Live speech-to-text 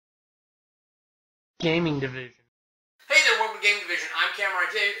Gaming Division. Hey there, welcome to Gaming Division. I'm Cameron.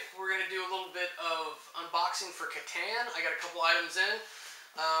 Today we're going to do a little bit of unboxing for Catan. I got a couple items in.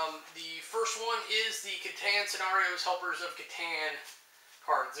 The first one is the Catan Scenarios Helpers of Catan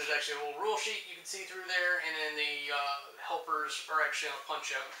cards. There's actually a little rule sheet you can see through there, and then the helpers are actually on a punch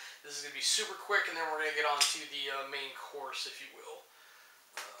out. This is going to be super quick, and then we're going to get on to the main course, if you will.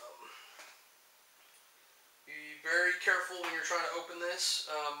 Be very careful when you're trying to open this.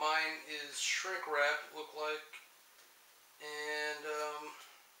 Mine is shrink wrap, look like. And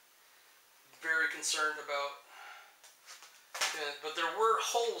very concerned about it. But there were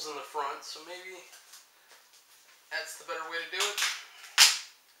holes in the front, so maybe that's the better way to do it.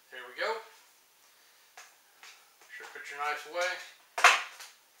 There we go. Sure, put your knife away.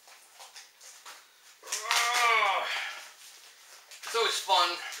 Oh, it's always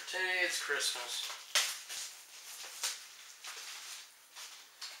fun. Pretending it's Christmas.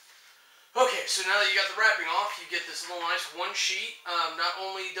 Okay, so now that you got the wrapping off, you get this little nice one sheet. Not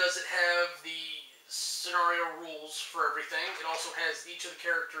only does it have the scenario rules for everything, it also has each of the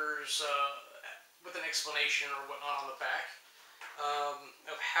characters with an explanation or whatnot on the back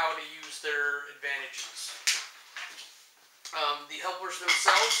of how to use their advantages. The helpers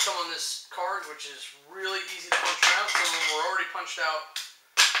themselves come on this card, which is really easy to punch out. Some of them were already punched out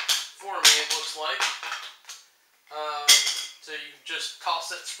for me, it looks like. So you can just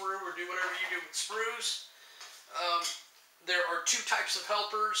toss that sprue or do whatever you do with sprues. There are two types of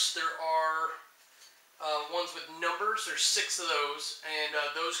helpers. There are ones with numbers. There's 6 of those, and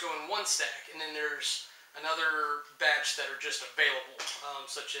those go in one stack. And then there's another batch that are just available,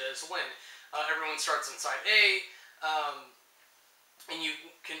 such as Lynn. Everyone starts inside A, and you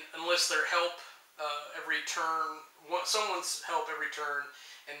can enlist their help every turn. Someone's help every turn,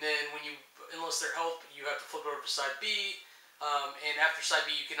 and then when you enlist their help, you have to flip over to side B. And after side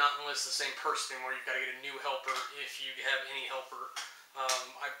B, you cannot enlist the same person anymore. You've got to get a new helper if you have any helper.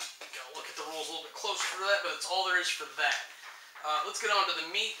 I've got to look at the rules a little bit closer for that, but that's all there is for that. Let's get on to the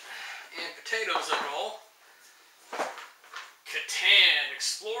meat and potatoes of it all. Catan,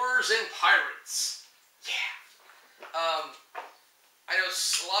 Explorers and Pirates. Yeah. I know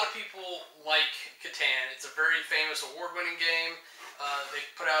a lot of people like Catan. It's a very famous award-winning game. They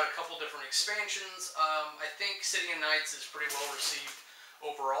put out a couple different expansions. I think City of Knights is pretty well received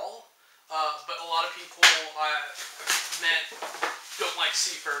overall, but a lot of people I've met don't like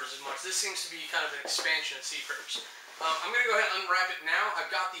Seafarers as much. This seems to be kind of an expansion of Seafarers. I'm going to go ahead and unwrap it now.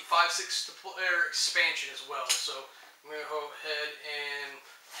 I've got the 5/6 player expansion as well, so I'm going to go ahead and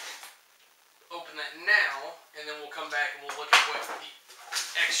open that now, and then we'll come back and we'll look at what the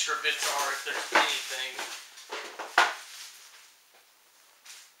extra bits are, if there's anything.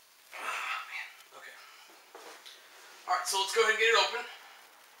 Alright, so let's go ahead and get it open.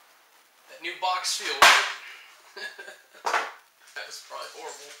 That new box feel, right? That was probably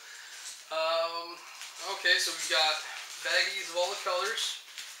horrible. Okay, so we've got baggies of all the colors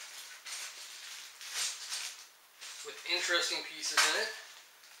with interesting pieces in it.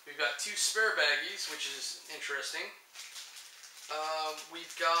 We've got 2 spare baggies, which is interesting.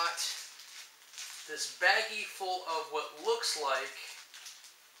 We've got this baggie full of what looks like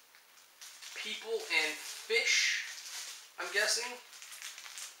people and fish, I'm guessing.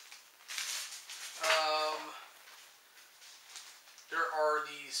 There are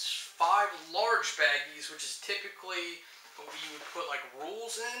these 5 large baggies, which is typically what you would put like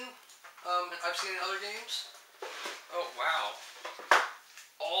rules in. I've seen in other games. Oh wow!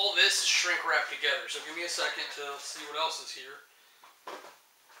 All this is shrink wrapped together. So give me a second to see what else is here.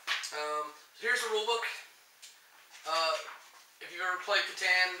 So here's the rule book. If you've ever played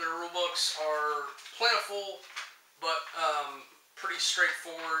Catan, the rule books are plentiful, but pretty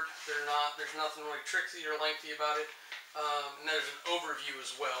straightforward. There's nothing really tricksy or lengthy about it. And there's an overview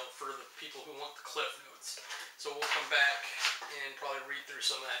as well for the people who want the cliff notes. So we'll come back and probably read through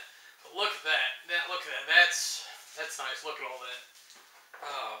some of that. But look at that. Look at that. That's nice. Look at all that.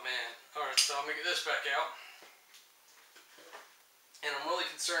 Oh man. Alright, so I'm gonna get this back out. And I'm really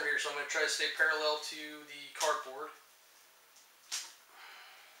concerned here, so I'm gonna try to stay parallel to the cardboard.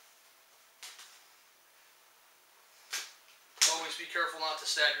 Always be careful not to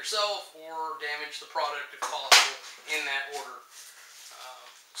stab yourself or damage the product if possible in that order.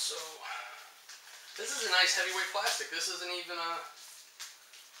 So this is a nice heavyweight plastic. This isn't even a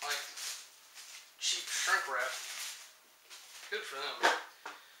like cheap shrink wrap. Good for them.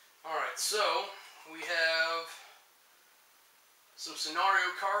 Alright, so we have some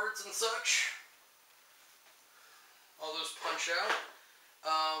scenario cards and such. All those punch out.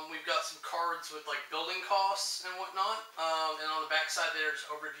 We've got some cards with like building costs and whatnot, and on the back side there's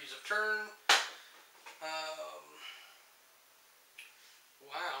overviews of turn. Um,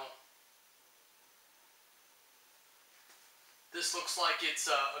 wow. This looks like it's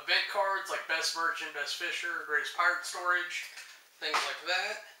event cards like Best Merchant, Best Fisher, Greatest Pirate Storage, things like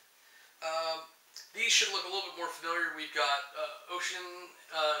that. These should look a little bit more familiar. We've got ocean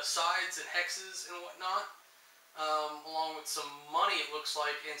sides and hexes and whatnot, along with some money, it looks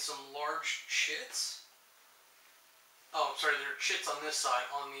like, and some large chits. Oh, I'm sorry, there are chits on this side.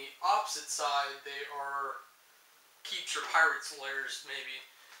 On the opposite side, they are keeps or pirates' lairs, maybe.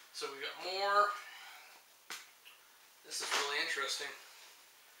 So we got more. This is really interesting.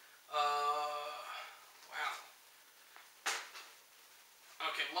 Wow.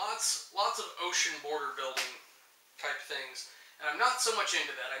 Okay, lots of ocean border building type things. And I'm not so much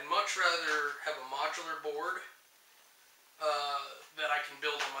into that. I'd much rather have a modular board that I can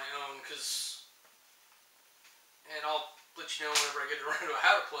build on my own, and I'll let you know whenever I get around to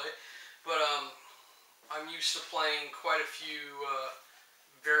how to play, but I'm used to playing quite a few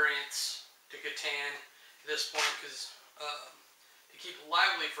variants to Catan at this point, because to keep it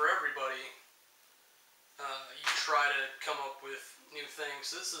lively for everybody, you try to come up with new things.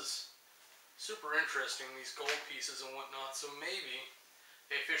 This is super interesting, these gold pieces and whatnot, so maybe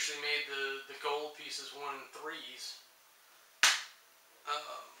they officially made the gold pieces 1 and 3s.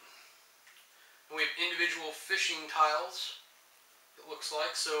 And we have individual fishing tiles, it looks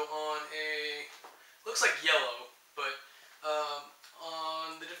like. So on looks like yellow, but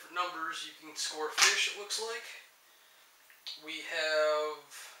on the different numbers you can score fish, it looks like. We have,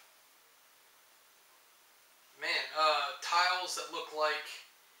 man, tiles that look like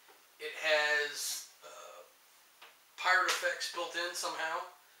it has pirate effects built in somehow.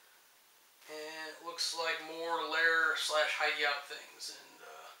 And it looks like more lair / hideout things. And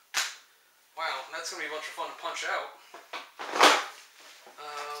wow, that's going to be a bunch of fun to punch out.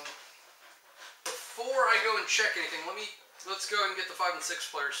 Before I go and check anything, let's go and get the 5 and 6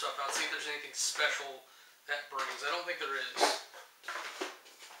 player stuff out, see if there's anything special that brings. I don't think there is.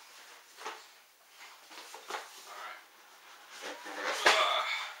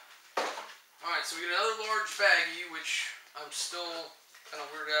 Alright, so we get another large baggie, which I'm still kind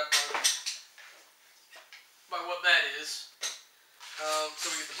of weirded out by what that is. So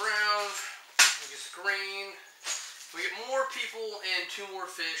we get the brown, we get the green, we get more people and 2 more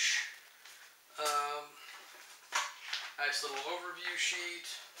fish. Nice little overview sheet,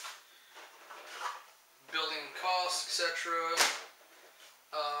 building costs, etc.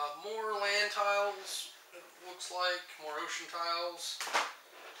 More land tiles, it looks like, more ocean tiles,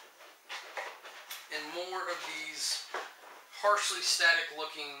 and more of these harshly static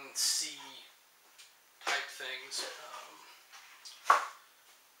looking sea type things.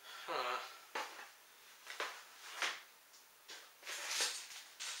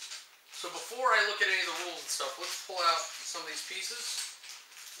 So before I look at any of the rules and stuff, let's pull out some of these pieces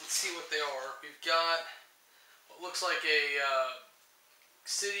and see what they are. We've got what looks like a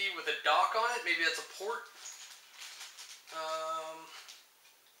city with a dock on it. Maybe that's a port.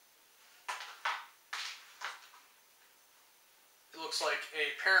 It looks like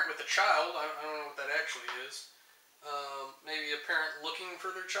a parent with a child. I don't know what that actually is. Maybe a parent looking for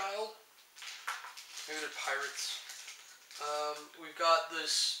their child. Maybe they're pirates. We've got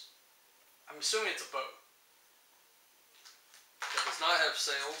this, I'm assuming it's a boat. It does not have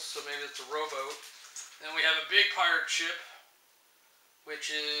sails, so maybe it's a rowboat. Then we have a big pirate ship,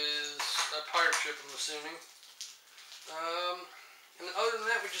 which is a pirate ship, I'm assuming. And other than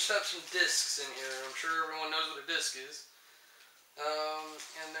that, we just have some discs in here. I'm sure everyone knows what a disc is.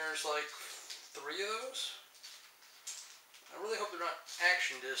 And there's like 3 of those. I really hope they're not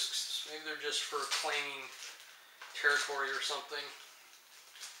action discs. Maybe they're just for claiming territory or something.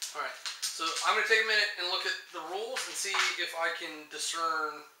 Alright, so I'm going to take a minute and look at the rules and see if I can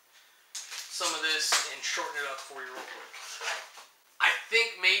discern some of this and shorten it up for you real quick. I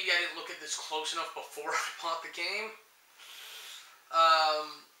think maybe I didn't look at this close enough before I bought the game.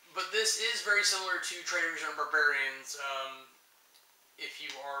 But this is very similar to Traders and Barbarians, if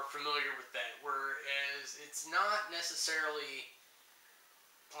you are familiar with that, whereas it's not necessarily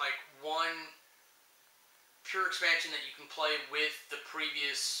like one pure expansion that you can play with the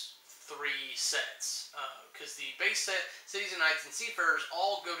previous 3 sets, because the base set, Cities and Knights and Seafarers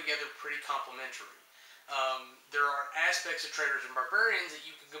all go together pretty complementary. There are aspects of Traders and Barbarians that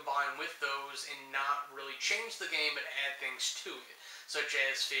you can combine with those and not really change the game but add things to it, such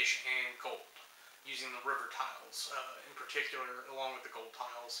as fish and gold, using the river tiles in particular along with the gold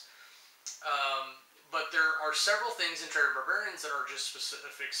tiles. But there are several things in Trader Barbarians that are just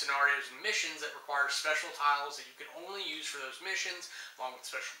specific scenarios and missions that require special tiles that you can only use for those missions, along with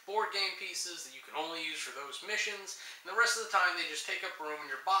special board game pieces that you can only use for those missions. And the rest of the time, they just take up room in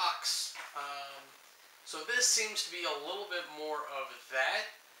your box. So this seems to be a little bit more of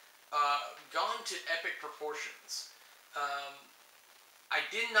that, gone to epic proportions. I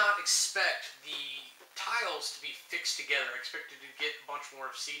did not expect the tiles to be fixed together. I expected to get a bunch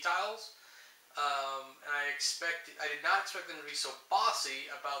more of C tiles. And I did not expect them to be so bossy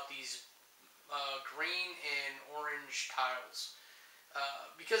about these green and orange tiles.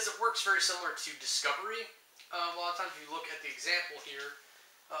 Because it works very similar to Discovery. A lot of times if you look at the example here,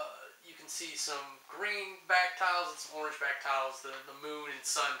 you can see some green back tiles and some orange back tiles, the moon and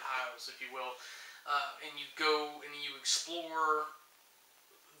sun tiles, if you will. And you go and you explore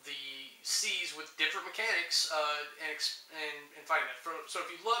the seas with different mechanics and finding that. So if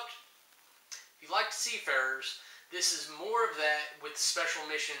you liked Seafarers, this is more of that with special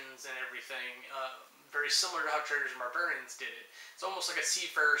missions and everything. Very similar to how Traders and Barbarians did it. It's almost like a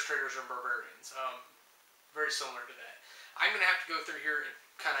Seafarers, Traders, and Barbarians. Very similar to that. I'm going to have to go through here and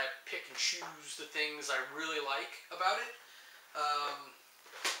kind of pick and choose the things I really like about it.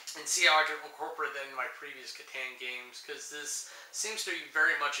 And see how I can incorporate that in my previous Catan games. Because this seems to be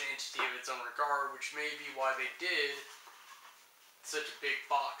very much an entity of its own regard, which may be why they did such a big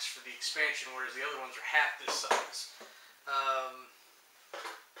box for the expansion, whereas the other ones are half this size.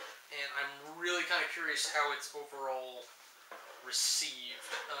 And I'm really kind of curious how it's overall received.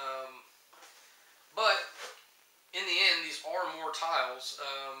 But in the end, these are more tiles,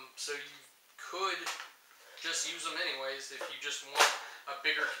 so you could just use them anyways if you just want a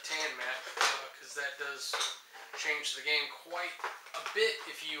bigger Catan map, because that does change the game quite a bit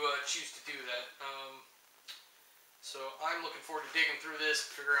if you choose to do that. So I'm looking forward to digging through this,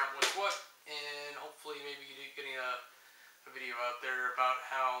 figuring out what's what, and hopefully maybe getting a video out there about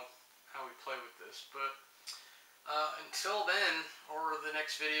how we play with this. But until then, or the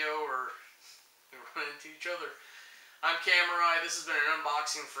next video, or we run into each other, I'm Camerai. This has been an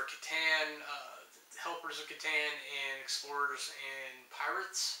unboxing for Catan, Helpers of Catan, and Explorers and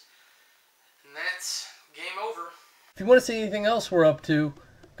Pirates. And that's game over. If you want to see anything else we're up to,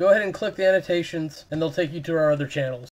 go ahead and click the annotations, and they'll take you to our other channels.